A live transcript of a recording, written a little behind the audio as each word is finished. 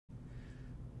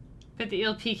Put the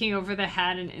eel peeking over the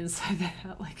hat and inside the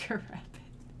hat like a rabbit.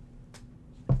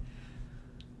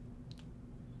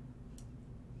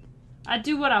 I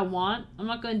do what I want. I'm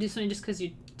not going to do something just because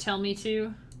you tell me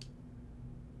to.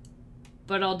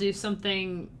 But I'll do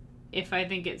something if I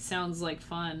think it sounds like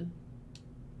fun.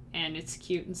 And it's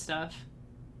cute and stuff.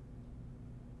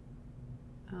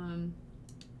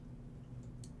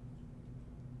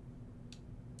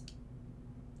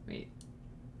 Wait.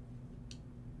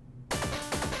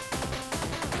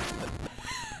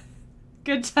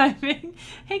 Good timing.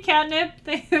 Hey, Catnip.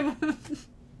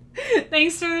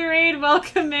 Thanks for the raid.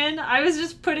 Welcome in. I was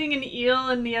just putting an eel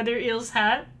in the other eel's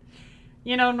hat.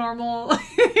 You know, normal...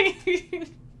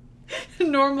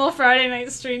 normal Friday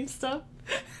night stream stuff.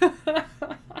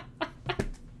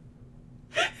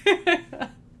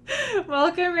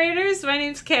 Welcome, Raiders. My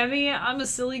name's Cammy. I'm a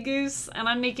silly goose, and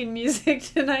I'm making music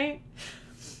tonight.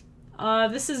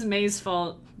 This is May's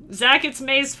fault. Zach, it's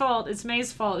May's fault. It's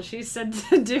May's fault. She said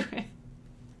to do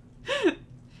it.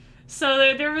 So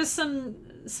there was some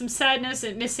sadness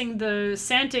at missing the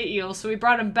Santa eel, so we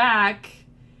brought him back.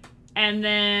 And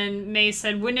then May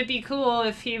said, wouldn't it be cool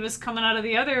if he was coming out of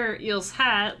the other eel's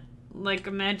hat like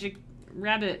a magic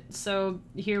rabbit? So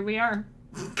here we are.